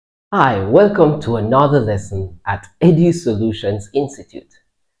Hi, welcome to another lesson at EDU Solutions Institute.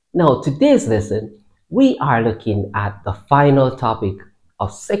 Now, today's lesson, we are looking at the final topic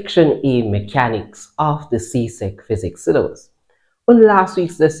of Section A Mechanics of the CSEC Physics Syllabus. On last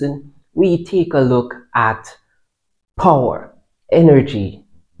week's lesson, we take a look at power, energy,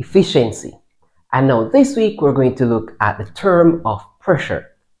 efficiency. And now this week, we're going to look at the term of pressure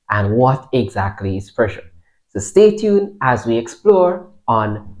and what exactly is pressure. So stay tuned as we explore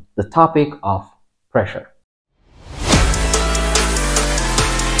on the topic of pressure.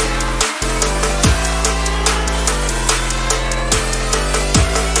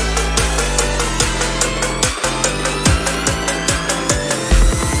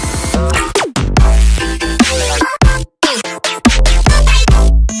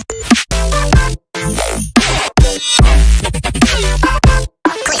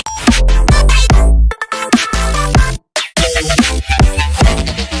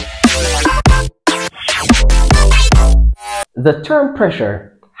 The term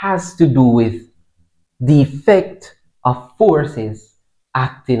pressure has to do with the effect of forces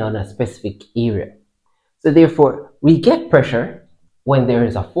acting on a specific area. So therefore, we get pressure when there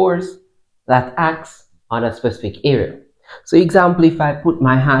is a force that acts on a specific area. So example, if I put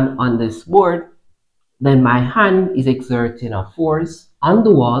my hand on this board, then my hand is exerting a force on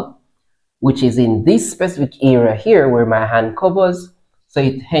the wall, which is in this specific area here where my hand covers. So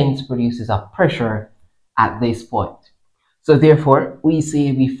it hence produces a pressure at this point. So therefore, we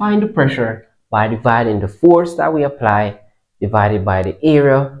say we find the pressure by dividing the force that we apply divided by the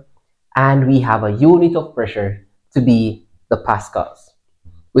area, and we have a unit of pressure to be the pascals,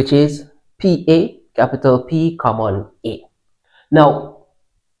 which is PA, capital P, common A. Now,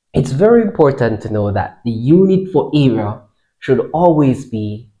 it's very important to know that the unit for area should always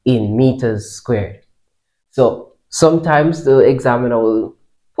be in meters squared. So sometimes the examiner will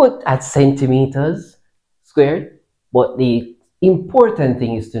put at centimeters squared, but the important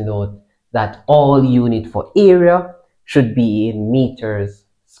thing is to note that all unit for area should be in meters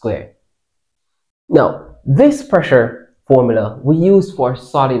squared. Now, this pressure formula we use for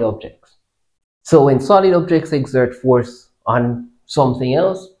solid objects. So when solid objects exert force on something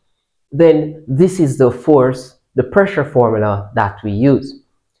else, then this is the force, the pressure formula that we use.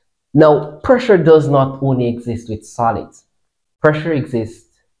 Now, pressure does not only exist with solids. Pressure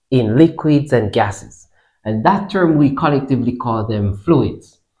exists in liquids and gases. And that term we collectively call them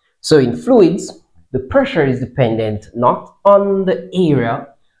fluids. So in fluids, the pressure is dependent not on the area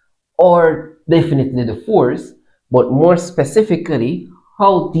or definitely the force, but more specifically,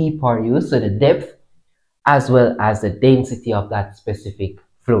 how deep are you, so the depth, as well as the density of that specific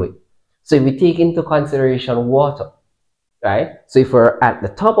fluid. So if we take into consideration water, right? So if we're at the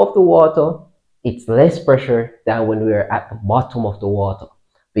top of the water, it's less pressure than when we're at the bottom of the water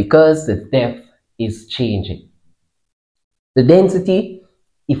because the depth is changing. The density,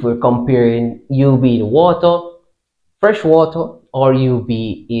 if we're comparing UV in water, fresh water, or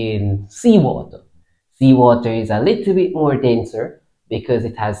UV in seawater. Seawater is a little bit more denser because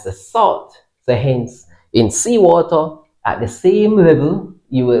it has the salt. So hence, in seawater, at the same level,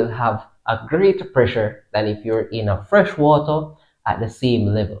 you will have a greater pressure than if you're in a fresh water at the same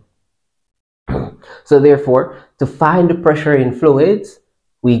level. So therefore, to find the pressure in fluids,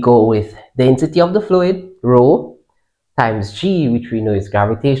 we go with density of the fluid, rho, times g, which we know is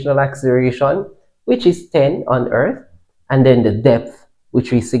gravitational acceleration, which is 10 on Earth, and then the depth,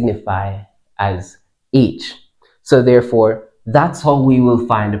 which we signify as h. So therefore, that's how we will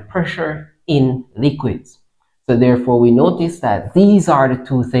find the pressure in liquids. So therefore, we notice that these are the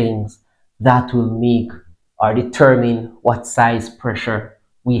two things that will make or determine what size pressure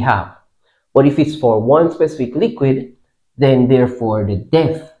we have. But if it's for one specific liquid, then therefore the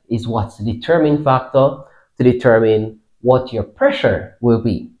depth is what's the determining factor to determine what your pressure will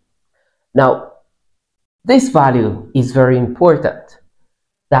be. Now, this value is very important,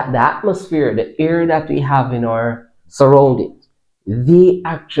 that the atmosphere, the air that we have in our surroundings, they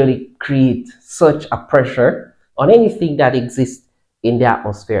actually create such a pressure on anything that exists in the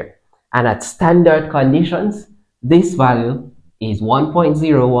atmosphere. And at standard conditions, this value is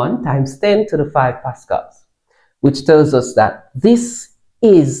 1.01 times 10 to the 5 pascals, which tells us that this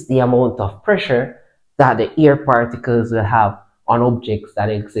is the amount of pressure that the air particles will have on objects that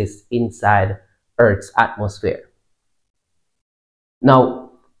exist inside Earth's atmosphere.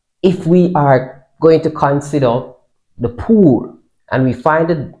 Now, if we are going to consider the pool and we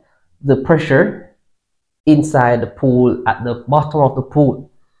find the pressure inside the pool at the bottom of the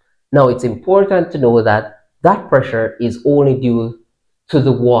pool, now it's important to know that that pressure is only due to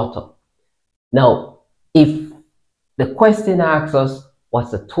the water. Now, if the question asks us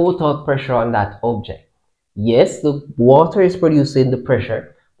What's the total pressure on that object? Yes, the water is producing the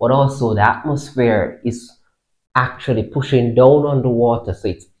pressure, but also the atmosphere is actually pushing down on the water, so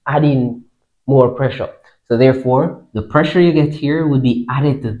it's adding more pressure. So therefore, the pressure you get here will be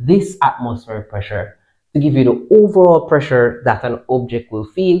added to this atmospheric pressure to give you the overall pressure that an object will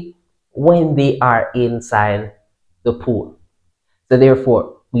feel when they are inside the pool. So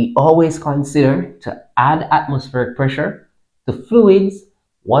therefore, we always consider to add atmospheric pressure to fluids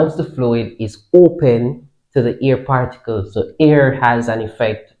once the fluid is open to the air particles. So air has an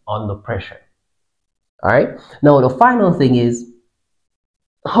effect on the pressure. All right. Now, the final thing is,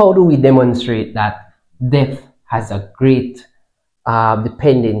 how do we demonstrate that depth has a great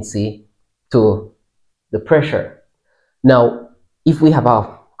dependency to the pressure? Now, if we have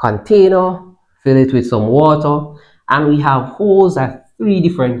a container, fill it with some water, and we have holes at 3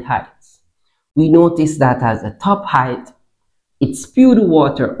 different heights, we notice that as a top height, it spews the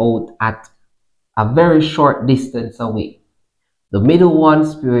water out at a very short distance away. The middle one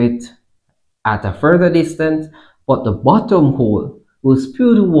spews it at a further distance, but the bottom hole will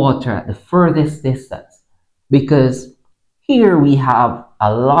spew the water at the furthest distance, because here we have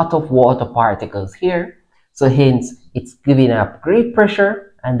a lot of water particles here, so hence it's giving up great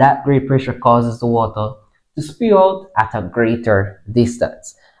pressure, and that great pressure causes the water to spew out at a greater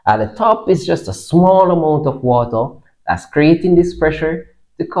distance. At the top is just a small amount of water that's creating this pressure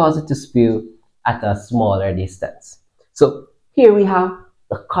to cause it to spew at a smaller distance. So here we have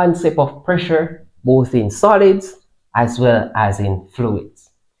the concept of pressure both in solids as well as in fluids.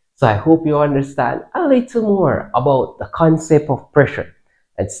 So I hope you understand a little more about the concept of pressure,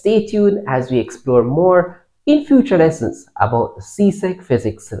 and stay tuned as we explore more in future lessons about the CSEC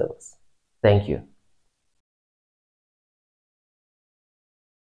physics syllabus. Thank you.